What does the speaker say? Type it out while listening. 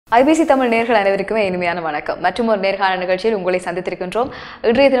IBC Tamil நேயர்கள் அனைவருக்குமே இனிமையான வணக்கம். மற்றும் ஒரு நேர்காணல் நிகழ்ச்சியில் உங்களை சந்தித்திருக்கின்றோம்.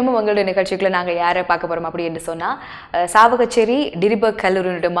 இன்றைய தினமும் உங்களுடைய நிகழ்ச்சிக்குள்ள நாங்கள் யாரை பார்க்க போறோம் அப்படி என்று சொன்னா சாவகச்சேரி டிரிபர்க்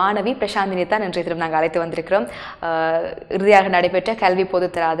கல்லூரியினுடைய மாணவி பிரசாந்தினி தான் இன்றைய தினம் நாங்கள் அழைத்து வந்திருக்கிறோம். இறுதியாக நடைபெற்ற கல்வி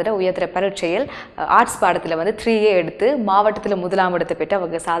பொதுத்தராதர உயர்தர பரீட்சையில் ஆர்ட்ஸ் பாடத்தில் வந்து 3A எடுத்து மாவட்டத்தில் முதலாம் இடத்தை பெற்று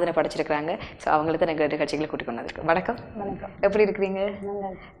அவங்க சாதனை படைச்சிருக்கிறாங்க. ஸோ அவங்களுக்கு தான் எங்கள் நிகழ்ச்சிகளை கூட்டிக் கொண்டு வந்திருக்கோம். வணக்கம். வணக்கம். எப்படி இருக்கிறீங்க?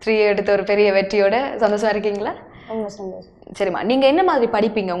 3A எடுத்த ஒரு பெரிய வெற்றியோட சந்தோஷமா இருக்கீங்களா? ரொம்ப சந்தோஷம். சரிம்மா, நீங்க என்ன மாதிரி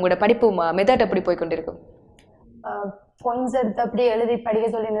படிப்பீங்க? உங்களோட படிப்பு மெத்தட் எப்படி போய் கொண்டிருக்கும்? பாயிண்ட்ஸ் எடுத்து அப்படியே எழுதி படிக்க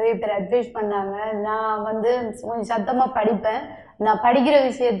சொல்லி நிறைய பேர் அட்வைஸ் பண்ணாங்க. நான் வந்து கொஞ்சம் சத்தமா படிப்பேன். நான் படிக்கிற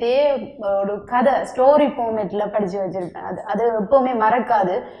விஷயத்தையே ஒரு கதை ஸ்டோரி ஃபார்மேட்ல படிச்சு வச்சிருப்பேன். அது எப்பவுமே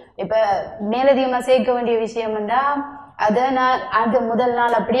மறக்காது. இப்ப மேலதிகமா சேர்க்க வேண்டிய விஷயம்னா அதை நான் அது முதல்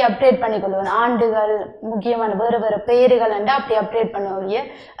நாள் அப்படியே அப்டேட் பண்ணிக்கொள்வேன். ஆண்டுகள் முக்கியமான வேறு வேறு பெயர்கள் அப்படி அப்டேட் பண்ணுவோம்.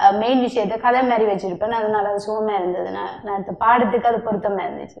 மெயின் விஷயத்த கதை மாதிரி வச்சிருப்பேன். அதனால அது சுகமா இருந்தது. நான் பாடத்துக்கு அது பொருத்தமா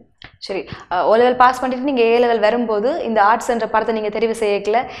இருந்துச்சு. சரி, O level பாஸ் பண்ணிட்டு நீங்க A level வரும்போது இந்த ஆர்ட்ஸ் என்ற படத்தை நீங்க தெரிவு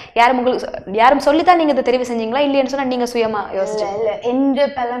செய்யக்கல, யாரும் சொல்லித்தான் நீங்க இதை தெரிவு செஞ்சீங்களா இல்லைன்னு சொன்னா நீங்க சுயமா யோசிச்சு? இல்ல, என்ற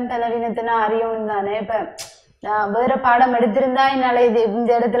பலவினத்தை நான் அறியணும் தானே. இப்ப நான் வேற பாடம் எடுத்திருந்தா என்னால இது இந்த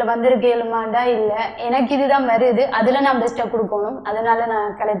இடத்துல வந்திருக்கேலுமாண்டா இல்ல, எனக்கு இதுதான் வருது, அதுல நான் பெஸ்டா கொடுக்கணும். அதனால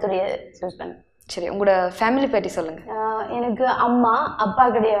நான் கலைத்துறையை சூஸ் பண்ணேன். சரி, உங்களோட ஃபேமிலி பற்றி சொல்லுங்க. எனக்கு அம்மா அப்பா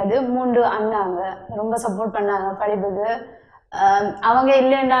கிடையாது, 3 அண்ணாங்க. ரொம்ப சப்போர்ட் பண்ணாங்க படிப்புக்கு. அவங்க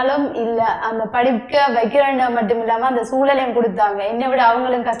இல்லைன்னாலும் இல்லை, அந்த படிக்க வைக்கிறேன்னு மட்டும் இல்லாம அந்த சூழலையும் கொடுத்தாங்க. என்னை விட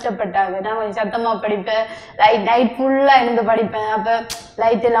அவங்களும் கஷ்டப்பட்டாங்க. நான் கொஞ்சம் சத்தமா படிப்பேன், நைட் ஃபுல்லா இருந்து படிப்பேன். அப்ப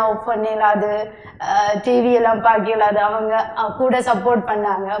லைட் எல்லாம் ஆஃப் பண்ணிடலாது, டிவி எல்லாம் பார்க்கலாது. அவங்க கூட சப்போர்ட்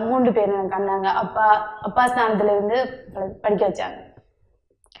பண்ணாங்க. 3 பேர் எனக்கு அண்ணாங்க. அப்பா ஸ்தானத்துல இருந்து படிக்க வச்சாங்க.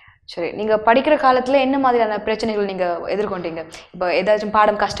 சரி, நீங்க படிக்கிற காலத்துல என்ன மாதிரியான பிரச்சனைகள் நீங்க எதிர்கொண்டீங்க? இப்போ ஏதாச்சும்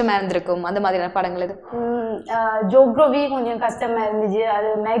பாடம் கஷ்டமா இருந்திருக்கும், அந்த மாதிரியான பாடங்கள் எது? ஜோக்ரஃபி கொஞ்சம் கஷ்டமா இருந்துச்சு. அது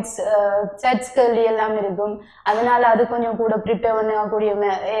மேக்ஸ் சர்ச் கேள்வி எல்லாம் இருக்கும். அதனால அது கொஞ்சம் கூட ப்ரிப்பேர் பண்ண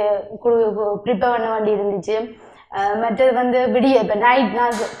வேண்டி இருந்துச்சு. மற்றது வந்து விடிய இப்போ நைட்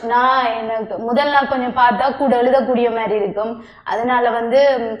நான் எனக்கு முதல் நாள் கொஞ்சம் பார்த்தா கூட எழுதக்கூடிய மாதிரி இருக்கும். அதனால வந்து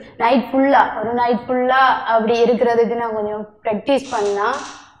நைட் ஃபுல்லா அப்படி இருக்கிறதுக்கு நான் கொஞ்சம் ப்ராக்டிஸ்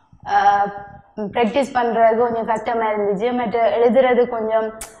பண்றது கொஞ்சம் கஷ்டமா இருந்துச்சு. மற்ற எழுதுறது கொஞ்சம்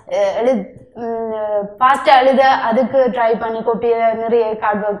ஃபாஸ்டா எழுத அதுக்கு ட்ரை பண்ணி கோப்பிய நிறைய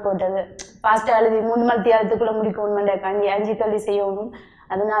ஹார்ட் ஒர்க் போட்டது. ஃபாஸ்டா எழுதி 3 மணி நேரத்துக்குள்ள முடிக்கணும்காண்டி 5 கல்வி செய்யணும்.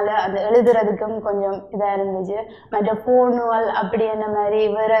 அதனால அந்த எழுதுறதுக்கும் கொஞ்சம் இதா இருந்துச்சு. மற்ற போனுவல் அப்படி என்ன மாதிரி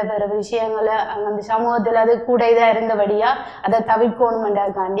வேற வேற விஷயங்களை அந்த சமூகத்துல அது கூட இதா இருந்தபடியா அதை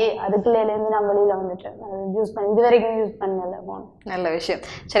தவிர்க்கணும்காண்டி அதுக்குள்ளேருந்து நான் வெளியில வந்துட்டேன். யூஸ் பண்ணி இது வரைக்கும் யூஸ் பண்ணல போன். நல்ல விஷயம்.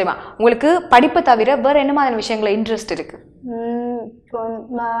 சரிம்மா, உங்களுக்கு படிப்பை தவிர வேற என்ன மாதிரி விஷயங்கள இன்ட்ரெஸ்ட் இருக்கு?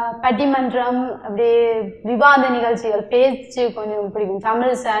 பட்டிமன்றம், அப்படியே விவாத நிகழ்ச்சிகள், பேச்சு கொஞ்சம் பிடிக்கும்.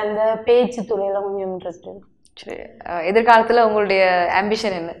 தமிழ் சார்ந்த பேச்சு துறையில கொஞ்சம் இன்ட்ரெஸ்ட் இருக்கு. சரி, எதிர்காலத்துல உங்களுடைய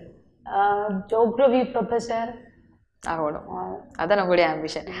ஆம்பிஷன் என்ன? ஜியோகிராஃபி ப்ரொஃபஸர் ஆகணும், அதான் உங்களுடைய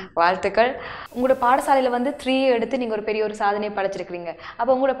ஆம்பிஷன். வாழ்த்துக்கள். உங்களோட பாடசாலையில வந்து 3A எடுத்து நீங்க ஒரு பெரிய ஒரு சாதனையை படைச்சிருக்கிறீங்க.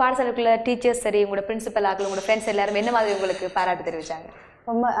 அப்போ உங்களோட பாடசாலைக்குள்ள டீச்சர்ஸ் சரி, உங்களோட பிரின்சிபல் ஆக்கள், உங்களோட ஃப்ரெண்ட்ஸ் எல்லாரும் என்ன மாதிரி உங்களுக்கு பாராட்டு தெரிவிச்சாங்க?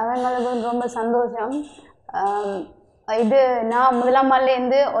 அவங்களுக்கு ரொம்ப சந்தோஷம். இது நான் முதலாம்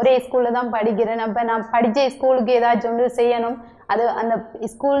நாள்லேருந்து ஒரே ஸ்கூல்ல தான் படிக்கிறேன். அப்போ நான் படித்த ஸ்கூலுக்கு ஏதாச்சும் ஒன்று செய்யணும், அது அந்த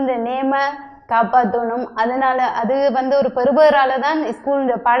ஸ்கூல் நேமை காப்பாற்றணும். அதனால அது வந்து ஒரு பெறுபேறால தான் ஸ்கூல்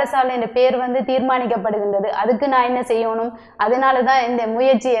பாடசாலை என்ற பேர் வந்து தீர்மானிக்கப்படுகின்றது. அதுக்கு நான் என்ன செய்யணும், அதனால தான் இந்த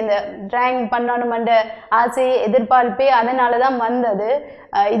முயற்சி, இந்த டிராயிங் பண்ணணும் என்ற ஆசை எதிர்பார்ப்பே அதனால தான் வந்தது.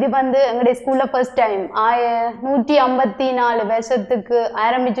 இது வந்து எங்களுடைய ஸ்கூல்ல ஃபர்ஸ்ட் டைம் 154 வருஷத்துக்கு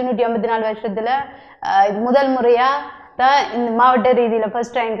ஆரம்பிச்சு 154 வருஷத்துல முதல் முறையா தான் இந்த மாவட்ட ரீதியில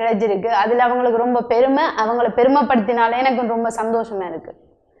ஃபர்ஸ்ட் டைம் கிடைச்சிருக்கு. அதுல அவங்களுக்கு ரொம்ப பெருமை. அவங்களை பெருமைப்படுத்தினாலே எனக்கு ரொம்ப சந்தோஷமா இருக்கு.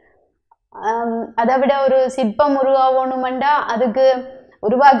 அதை விட ஒரு சிற்பம் உருவாகணுமெண்டா அதுக்கு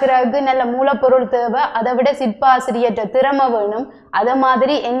உருவாக்குறதுக்கு நல்ல மூலப்பொருள் தேவை. அதை விட சிற்ப ஆசிரியற்ற திறமை வேணும். அதை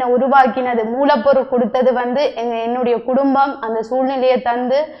மாதிரி என்ன உருவாக்கினது, மூலப்பொருள் கொடுத்தது வந்து என்னுடைய குடும்பம். அந்த சூழ்நிலையை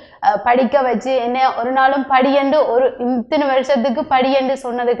தந்து படிக்க வச்சு என்ன ஒரு நாளும் படியண்டு ஒரு இத்தனை வருஷத்துக்கு படியண்டு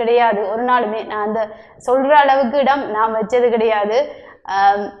சொன்னது கிடையாது. ஒரு நாளுமே நான் அந்த சொல்ற அளவுக்கு இடம் நான் வச்சது கிடையாது.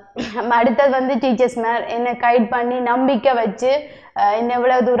 அடுத்தது வந்து டீச்சர்ஸ் மேல் என்னை கைட் பண்ணி நம்பிக்கை வச்சு என்ன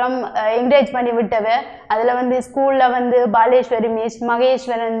எவ்வளவு தூரம் என்கரேஜ் பண்ணி விட்டவ. அதில் வந்து ஸ்கூலில் வந்து Baleswari miss,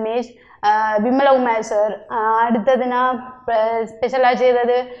 Maheswaran miss, விமலகுமார் sir. அடுத்தது நான் ஸ்பெஷலாக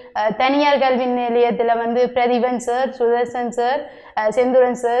செய்தது தனியார் கல்வி நிலையத்தில் வந்து Pratheepan sir, Sudarshan sir,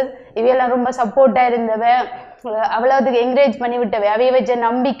 Senthuran sir. இவையெல்லாம் ரொம்ப சப்போர்ட்டாக இருந்தவ. அவ்வளவுக்கு என்கரேஜ் பண்ணி விட்டவை. அவைய வச்ச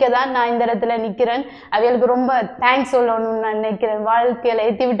நம்பிக்கை தான் நான் இந்த இடத்துல நிற்கிறேன். அவைகளுக்கு ரொம்ப தேங்க்ஸ் சொல்லணும்னு நான் நினைக்கிறேன். வாழ்க்கையில்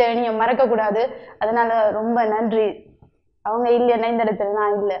ஏற்றி விட்ட நீங்க மறக்கக்கூடாது. அதனால ரொம்ப நன்றி. அவங்க இல்லைன்னா இந்த இடத்துல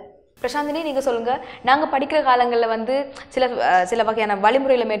நான் இல்லை. பிரசாந்தினி, நீங்க சொல்லுங்க. நாங்க படிக்கிற காலங்கள்ல வந்து சில வகையான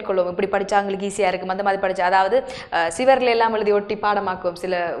வழிமுறைகளை மேற்கொள்வோம். இப்படி படிச்சா அவங்களுக்கு ஈஸியா இருக்கும், அந்த மாதிரி படிச்சா, அதாவது சிவர்ல எல்லாம் எழுதி ஒட்டி பாடமாக்குவோம்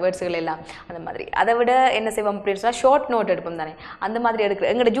சில வேர்ட்ஸுகள் எல்லாம், அந்த மாதிரி. அதை விட என்ன செய்வோம் அப்படின்னு சொன்னா ஷார்ட் நோட் எடுப்போம் தானே, அந்த மாதிரி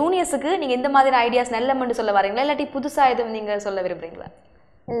எடுக்கிற எங்களோட ஜூனியர்ஸுக்கு நீங்க இந்த மாதிரி ஐடியாஸ் நல்லமென்று சொல்ல வரீங்களா, இல்லாட்டி புதுசா எதுவும் நீங்க சொல்ல விரும்புறீங்களா?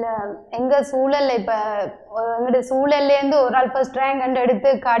 இல்லை, எங்கள் சூழலில் இப்போ எங்களோட சூழல்லேருந்து ஒரு ஆள் ஃபர்ஸ்ட் ரேங்க் கண்டு எடுத்து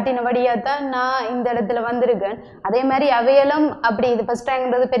காட்டினபடியாக தான் நான் இந்த இடத்துல வந்திருக்கேன். அதே மாதிரி அவையெல்லாம் அப்படி இது ஃபர்ஸ்ட்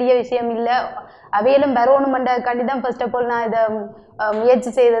ரேங்க்ன்றது பெரிய விஷயம் இல்லை, அவையெல்லாம் வரணுமெண்டாக்காண்டி தான் ஃபர்ஸ்ட் ஆஃப் ஆல் நான் இதை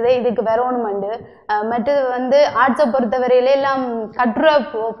முயற்சி செய்ததே, இதுக்கு வரணுமெண்டு. மற்றது வந்து ஆர்ட்ஸை பொறுத்தவரையில எல்லாம் கட்டுரை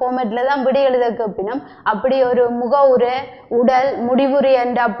ஃபார்மேட்டில் தான் விடை எழுத கேட்பினோம். அப்படி ஒரு முக உரை, உடல், முடிவுரை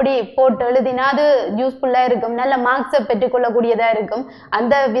என்று அப்படி போட்டு எழுதினா அது யூஸ்ஃபுல்லாக இருக்கும், நல்ல மார்க்ஸை பெற்றுக்கொள்ளக்கூடியதாக இருக்கும்.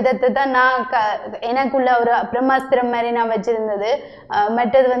 அந்த விதத்தை தான் நான் எனக்குள்ள ஒரு பிரம்மாஸ்திரம் மாதிரி நான் வச்சுருந்தது.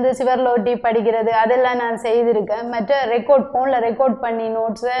 மற்றது வந்து சிவர்லோட்டி படிக்கிறது அதெல்லாம் நான் செய்திருக்கேன். மற்ற ஃபோனில் ரெக்கார்ட் பண்ணி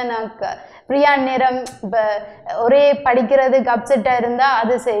நோட்ஸை நான் ஃப்ரீயான நேரம் இப்போ ஒரே படிக்கிறதுக்கு அப்செட்டாக இருந்தால்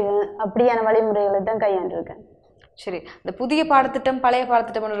அது செய்வேன். அப்படியான வழிமுறைகளை தான் கையாண்டிருக்கேன். சரி, இந்த புதிய பாடத்திட்டம் பழைய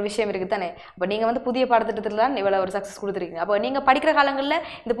பாடத்திட்டம்னு ஒரு விஷயம் இருக்குது தானே. அப்போ நீங்கள் வந்து புதிய பாடத்திட்டத்தில் தான் இவ்வளோ ஒரு சக்ஸஸ் கொடுத்துருக்கீங்க. அப்போ நீங்கள் படிக்கிற காலங்களில்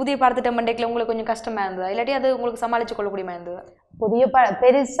இந்த புதிய பாடத்திட்டம் மண்டைக்கில் உங்களுக்கு கொஞ்சம் கஷ்டமாக இருந்ததா, இல்லாட்டி அது உங்களுக்கு சமாளித்து கொள்ளக்கூடியமா இருந்ததா? புதிய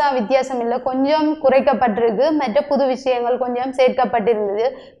பெருசாக வித்தியாசம் இல்லை, கொஞ்சம் குறைக்கப்பட்டிருக்கு. மற்ற புது விஷயங்கள் கொஞ்சம் சேர்க்கப்பட்டிருந்தது.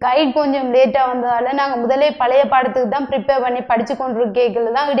 கைட் கொஞ்சம் லேட்டாக வந்ததால் நாங்கள் முதலே பழைய பாடத்துக்கு தான் ப்ரிப்பேர் பண்ணி படித்து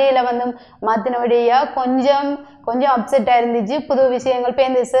கொண்டிருக்கைகள் தான் இடையில வந்து மாற்றினபடியாக கொஞ்சம் அப்செட்டாக இருந்துச்சு. புது விஷயங்கள் இப்போ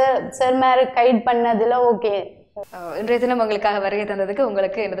இந்த சார் மேலே கைட் பண்ணதில் ஓகே. இன்றைய தினம் உங்களுக்காக வருகை தந்ததுக்கு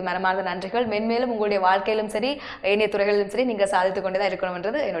உங்களுக்கு எனது மனமார்ந்த நன்றிகள். மென்மேலும் உங்களுடைய வாழ்க்கையிலும் சரி, ஏனைய துறைகளிலும் சரி, நீங்கள் சாதித்து கொண்டு தான்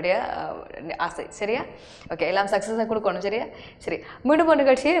இருக்கணும்ன்றது என்னுடைய ஆசை. சரியா? ஓகே, எல்லாம் சக்ஸஸாக கொடுக்கணும். சரியா? சரி, மீண்டும் ஒரு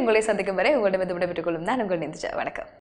நிகழ்ச்சியை உங்களை சந்திக்கும் வரை உங்களிடம் விடைபெற்றுக் கொள்ளும் தான் உங்கள் நிந்திச்சா. வணக்கம்.